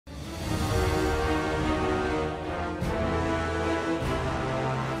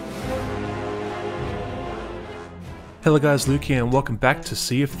Hello guys, Luke here and welcome back to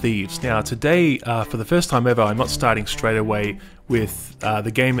Sea of Thieves. Now today, for the first time ever, I'm not starting straight away with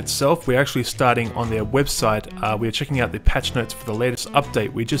the game itself. We're actually starting on their website. We're checking out the patch notes for the latest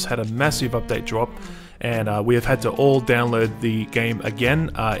update. We just had a massive update drop and we have had to all download the game again.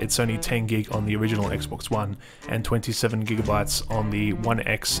 It's only 10 gig on the original Xbox One and 27 gigabytes on the One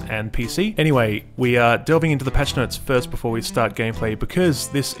X and PC. Anyway, we are delving into the patch notes first before we start gameplay because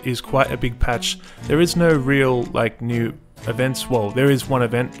this is quite a big patch. There is no real new events. Well, there is one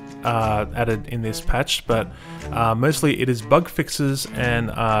event added in this patch, but mostly it is bug fixes and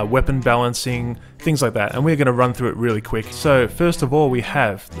weapon balancing, things like that, and we're going to run through it really quick. So first of all, we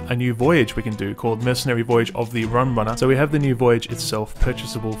have a new voyage we can do called Mercenary Voyage of the Rum Runner. So we have the new voyage itself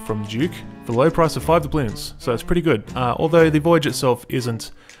purchasable from Duke for the low price of 5 doubloons, so it's pretty good. Although the voyage itself isn't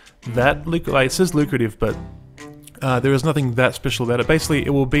that it says lucrative, but there is nothing that special about it. Basically,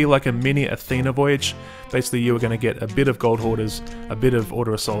 it will be like a mini Athena voyage. Basically, you are going to get a bit of gold hoarders, a bit of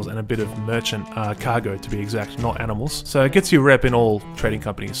order of souls, and a bit of merchant cargo, to be exact, not animals. So it gets you rep in all trading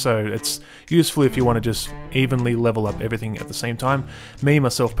companies. So it's useful if you want to just evenly level up everything at the same time. Me,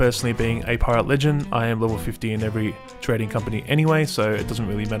 myself personally, being a pirate legend, I am level 50 in every trading company anyway, so it doesn't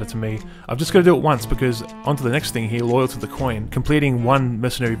really matter to me. I've just got to do it once because onto the next thing here, loyal to the coin. Completing one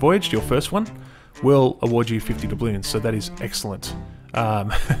mercenary voyage, your first one, will award you 50 doubloons, so that is excellent.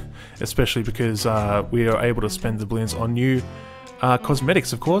 Especially because we are able to spend doubloons on new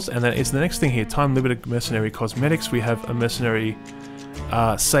cosmetics, of course, and then it's the next thing here, time limited mercenary cosmetics. We have a mercenary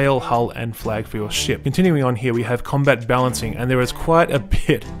sail, hull, and flag for your ship. Continuing on here, we have combat balancing, and there is quite a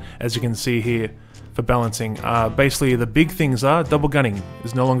bit, as you can see here, for balancing. Basically, the big things are double gunning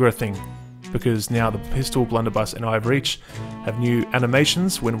is no longer a thing, because now the pistol, blunderbuss, and eye of reach have new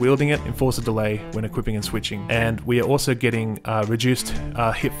animations when wielding it, enforce a delay when equipping and switching. And we are also getting reduced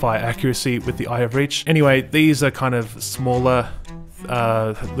hip-fire accuracy with the eye of reach. Anyway, these are kind of smaller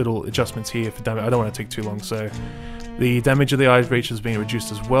little adjustments here for damage. I don't want to take too long, so the damage of the eye of reach has been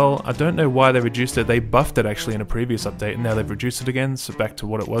reduced as well. I don't know why they reduced it. They buffed it actually in a previous update, and now they've reduced it again, so back to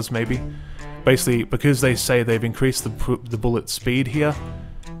what it was maybe. Basically, because they say they've increased the bullet speed here,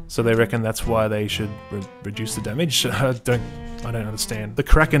 so they reckon that's why they should reduce the damage. I don't understand. The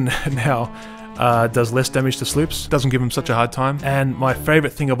Kraken now does less damage to sloops, doesn't give them such a hard time. And my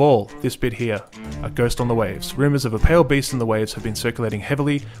favourite thing of all, this bit here, a ghost on the waves. Rumours of a pale beast in the waves have been circulating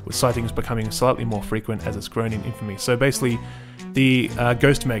heavily, with sightings becoming slightly more frequent as it's grown in infamy. So basically, the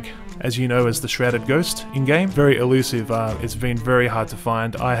Ghost Meg, as you know, as the Shrouded Ghost in-game. Very elusive, it's been very hard to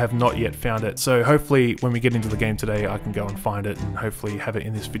find. I have not yet found it, so hopefully when we get into the game today I can go and find it and hopefully have it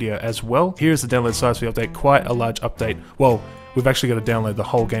in this video as well. Here's the download size for the update, quite a large update. Well, we've actually got to download the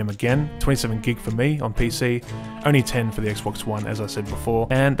whole game again. 27 gig for me on PC, only 10 for the Xbox One, as I said before.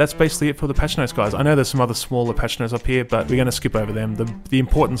 And that's basically it for the patch notes, guys. I know there's some other smaller patch notes up here, but we're going to skip over them. The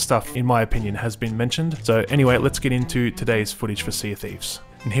important stuff, in my opinion, has been mentioned. So anyway, let's get into today's footage for Sea of Thieves.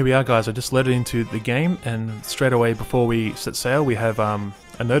 And here we are, guys. I just loaded into the game, and straight away before we set sail, we have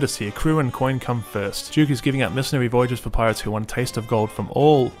a notice here. Crew and coin come first. Duke is giving out mercenary voyages for pirates who want a taste of gold from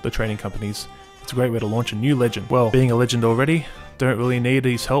all the trading companies. It's a great way to launch a new legend. Well, being a legend already, don't really need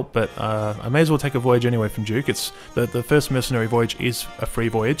his help, but I may as well take a voyage anyway from Duke. It's the first mercenary voyage is a free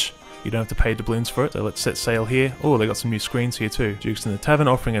voyage. You don't have to pay doubloons for it, so let's set sail here. Oh, they got some new screens here too. Duke's in the tavern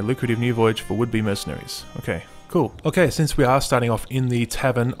offering a lucrative new voyage for would-be mercenaries. Okay. Cool. Okay, since we are starting off in the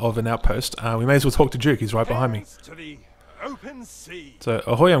tavern of an outpost, we may as well talk to Duke. He's right behind me. So,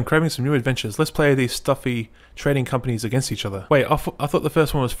 ahoy, I'm craving some new adventures. Let's play these stuffy trading companies against each other. Wait, I thought the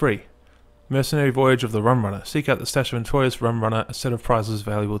first one was free. Mercenary Voyage of the Rum Runner. Seek out the stash of notorious Rum Runner, a set of prizes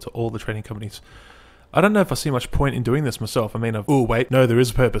valuable to all the trading companies. I don't know if I see much point in doing this myself. I mean, oh wait, no, there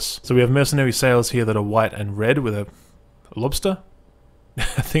is a purpose. So we have mercenary sails here that are white and red with a lobster? I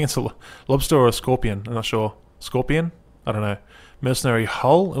think it's a lobster or a scorpion, I'm not sure. Scorpion? I don't know. Mercenary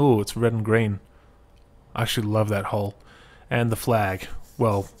hull? Oh, it's red and green. I actually love that hull. And the flag.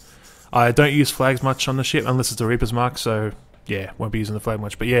 Well, I don't use flags much on the ship unless it's a Reaper's Mark, so yeah, won't be using the flag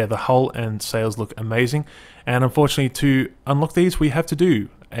much. But yeah, the hull and sails look amazing. And unfortunately, to unlock these, we have to do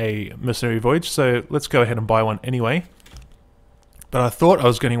a mercenary voyage, so let's go ahead and buy one anyway. But I thought I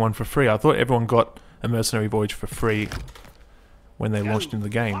was getting one for free. I thought everyone got a mercenary voyage for free when they launched into the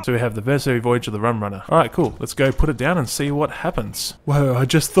game. So we have the Mercenary Voyage of the Rum Runner. Alright, cool. Let's go put it down and see what happens. Whoa, I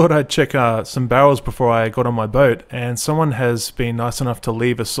just thought I'd check some barrels before I got on my boat, and someone has been nice enough to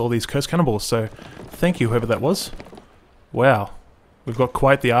leave us all these cursed cannonballs, so thank you, whoever that was. Wow. We've got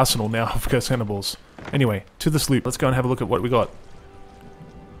quite the arsenal now of cursed cannonballs. Anyway, to the sloop. Let's go and have a look at what we got.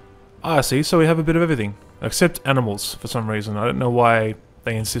 Ah, I see, so we have a bit of everything. Except animals, for some reason. I don't know why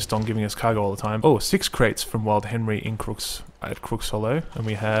they insist on giving us cargo all the time. Oh, 6 crates from Wild Henry in at Crooks Hollow. And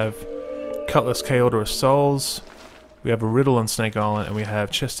we have Cutlass K Order of Souls. We have a Riddle on Snake Island, and we have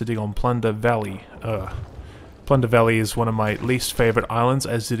Chest to Dig on Plunder Valley. Plunder Valley is one of my least favourite islands,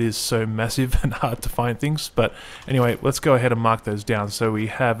 as it is so massive and hard to find things. But anyway, let's go ahead and mark those down. So we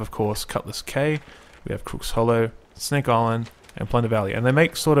have, of course, Cutlass K, we have Crooks Hollow, Snake Island, and Plunder Valley. And they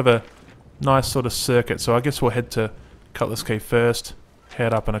make sort of a nice sort of circuit. So I guess we'll head to Cutlass K first,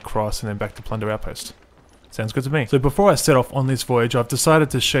 head up and across, and then back to Plunder Outpost. Sounds good to me. So before I set off on this voyage, I've decided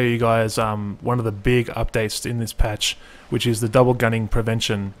to show you guys one of the big updates in this patch, which is the double gunning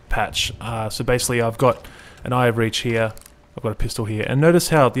prevention patch. So basically I've got an Eye of Reach here, I've got a pistol here, and notice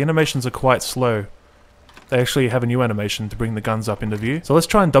how the animations are quite slow. They actually have a new animation to bring the guns up into view. So let's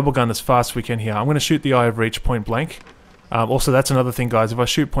try and double gun as fast as we can here. I'm going to shoot the Eye of Reach point blank. Also, that's another thing, guys. If I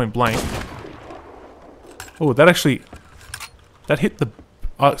shoot point blank... Oh, that hit the...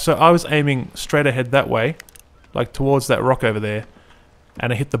 so I was aiming straight ahead that way, like towards that rock over there,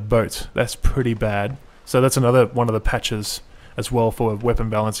 and it hit the boat. That's pretty bad. So that's another one of the patches as well for weapon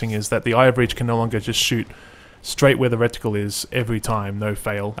balancing, is that the Eye of Reach can no longer just shoot straight where the reticle is every time, no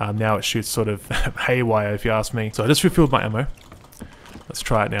fail. Now it shoots sort of haywire, if you ask me. So I just refilled my ammo. Let's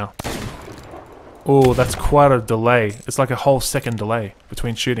try it now. Oh, that's quite a delay. It's like a whole second delay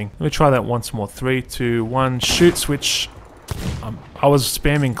between shooting. Let me try that once more. 3, 2, 1, shoot, switch. I was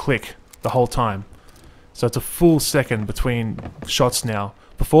spamming click the whole time. So it's a full second between shots now.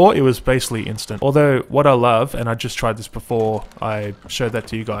 Before, it was basically instant. Although, what I love, and I just tried this before I showed that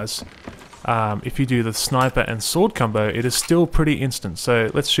to you guys, if you do the sniper and sword combo, it is still pretty instant. So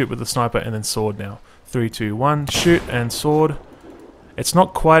let's shoot with the sniper and then sword now. 3, 2, 1, shoot and sword. It's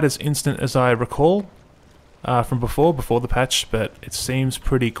not quite as instant as I recall from before the patch, but it seems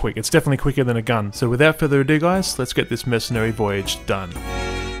pretty quick. It's definitely quicker than a gun. So without further ado, guys, let's get this mercenary voyage done.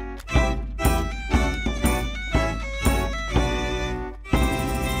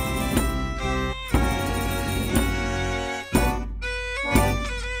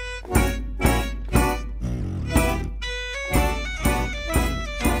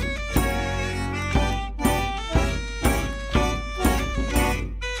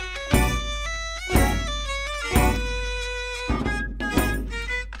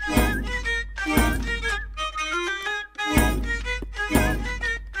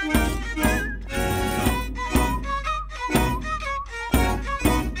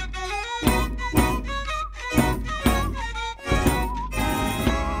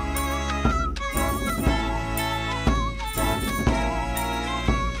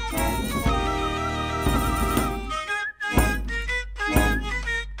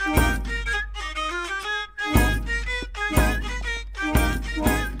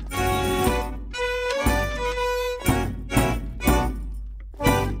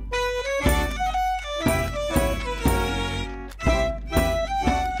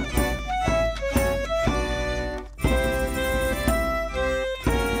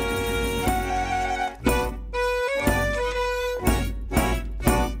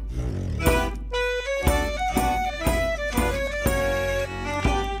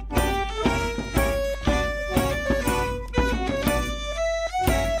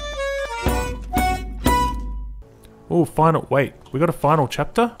 Oh, wait, we got a final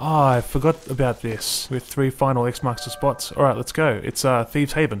chapter? Oh, I forgot about this, with 3 final X marks the spots. Alright, let's go. It's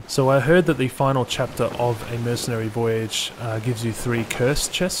Thieves Haven. So I heard that the final chapter of a mercenary voyage gives you 3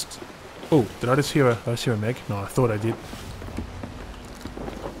 cursed chests. Oh, did I just hear a Meg? No, I thought I did.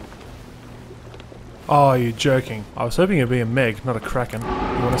 Oh, you're joking. I was hoping it'd be a Meg, not a Kraken. You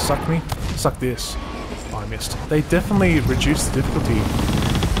wanna suck me? Suck this. Oh, I missed. They definitely reduced the difficulty.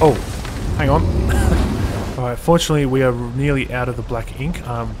 Oh, hang on. Alright, fortunately we are nearly out of the black ink.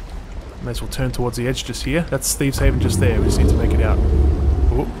 May as well turn towards the edge just here. That's Thieves Haven just there, we just need to make it out.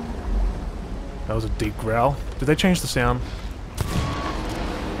 Ooh. That was a deep growl. Did they change the sound?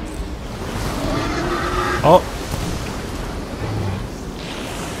 Oh!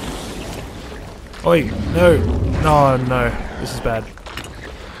 Oi, no! No, no, this is bad.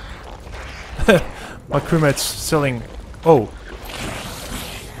 My crewmate's selling... Oh!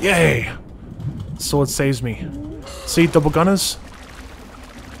 Yay! Sword saves me. See, double gunners?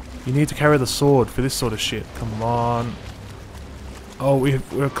 You need to carry the sword for this sort of shit. Come on. Oh,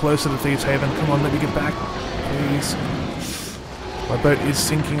 we're closer to Thieves Haven. Come on, let me get back. Please. My boat is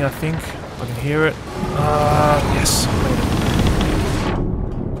sinking, I think. I can hear it. Yes. Made it.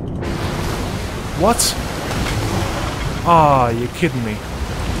 What? Ah, you're kidding me.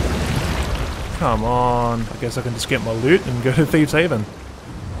 Come on. I guess I can just get my loot and go to Thieves Haven.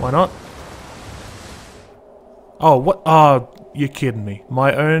 Why not? Oh, what? You're kidding me.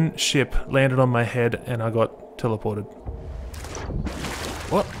 My own ship landed on my head and I got teleported.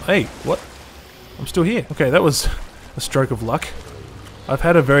 What? Hey, what? I'm still here. Okay, that was a stroke of luck. I've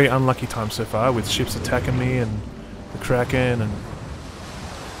had a very unlucky time so far with ships attacking me and the Kraken and...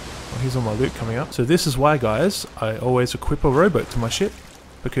 Oh, here's all my loot coming up. So this is why, guys, I always equip a rowboat to my ship.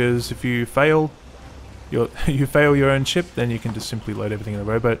 Because if you fail your own ship, then you can just simply load everything in a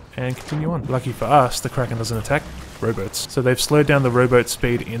rowboat and continue on. Lucky for us, the Kraken doesn't attack rowboats. So they've slowed down the rowboat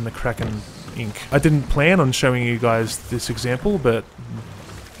speed in the Kraken Inc. I didn't plan on showing you guys this example, but,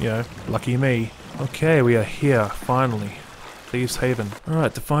 you know, lucky me. Okay, we are here, finally. Thieves Haven.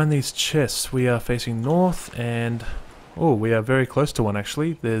 Alright, to find these chests, we are facing north, and... Oh, we are very close to one,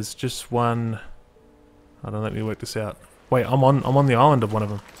 actually. There's just one... Hold on, let me work this out. Wait, I'm on the island of one of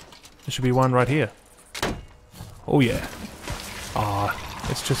them. There should be one right here. Oh yeah. Ah,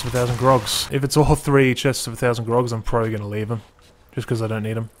 it's chests of 1,000 grogs. If it's all 3 chests of 1,000 grogs, I'm probably going to leave them. Just because I don't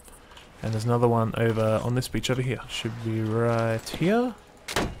need them. And there's another one over on this beach over here. Should be right here.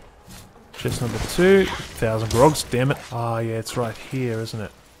 Chest number 2. 1,000 grogs, damn it. Ah, yeah, it's right here, isn't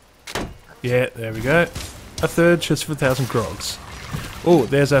it? Yeah, there we go. A third chest for 1,000 grogs. Oh,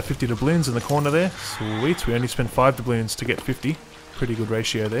 there's our 50 doubloons in the corner there. Sweet, we only spent 5 doubloons to get 50. Pretty good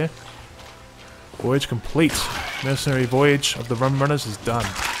ratio there. Voyage complete. Mercenary voyage of the Rum Runners is done.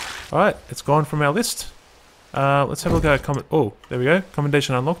 Alright, it's gone from our list. Let's have a look at our oh, there we go.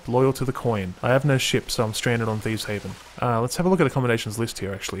 Commendation unlocked, loyal to the coin. I have no ship, so I'm stranded on Thieves Haven. Let's have a look at the commendations list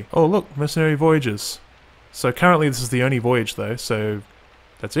here, actually. Oh, look, mercenary voyages. So currently this is the only voyage, though, so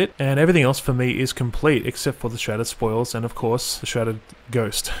that's it. And everything else for me is complete, except for the Shrouded Spoils, and of course, the Shrouded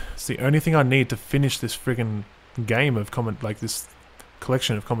Ghost. It's the only thing I need to finish this friggin' game of this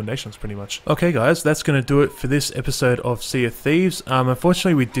collection of commendations, pretty much. Okay guys, that's going to do it for this episode of Sea of Thieves.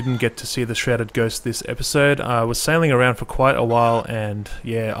 Unfortunately we didn't get to see the Shrouded Ghost this episode. I was sailing around for quite a while, and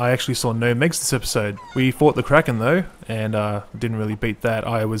yeah, I actually saw no Megs this episode. We fought the Kraken though, and didn't really beat that.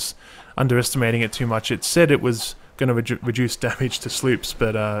 I was underestimating it too much. It said it was going to reduce damage to sloops,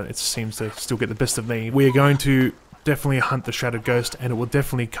 but it seems to still get the best of me. We are going to definitely hunt the Shrouded Ghost, and it will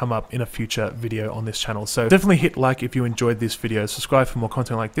definitely come up in a future video on this channel. So definitely hit like if you enjoyed this video, subscribe for more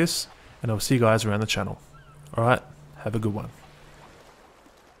content like this, and I'll see you guys around the channel. Alright, have a good one.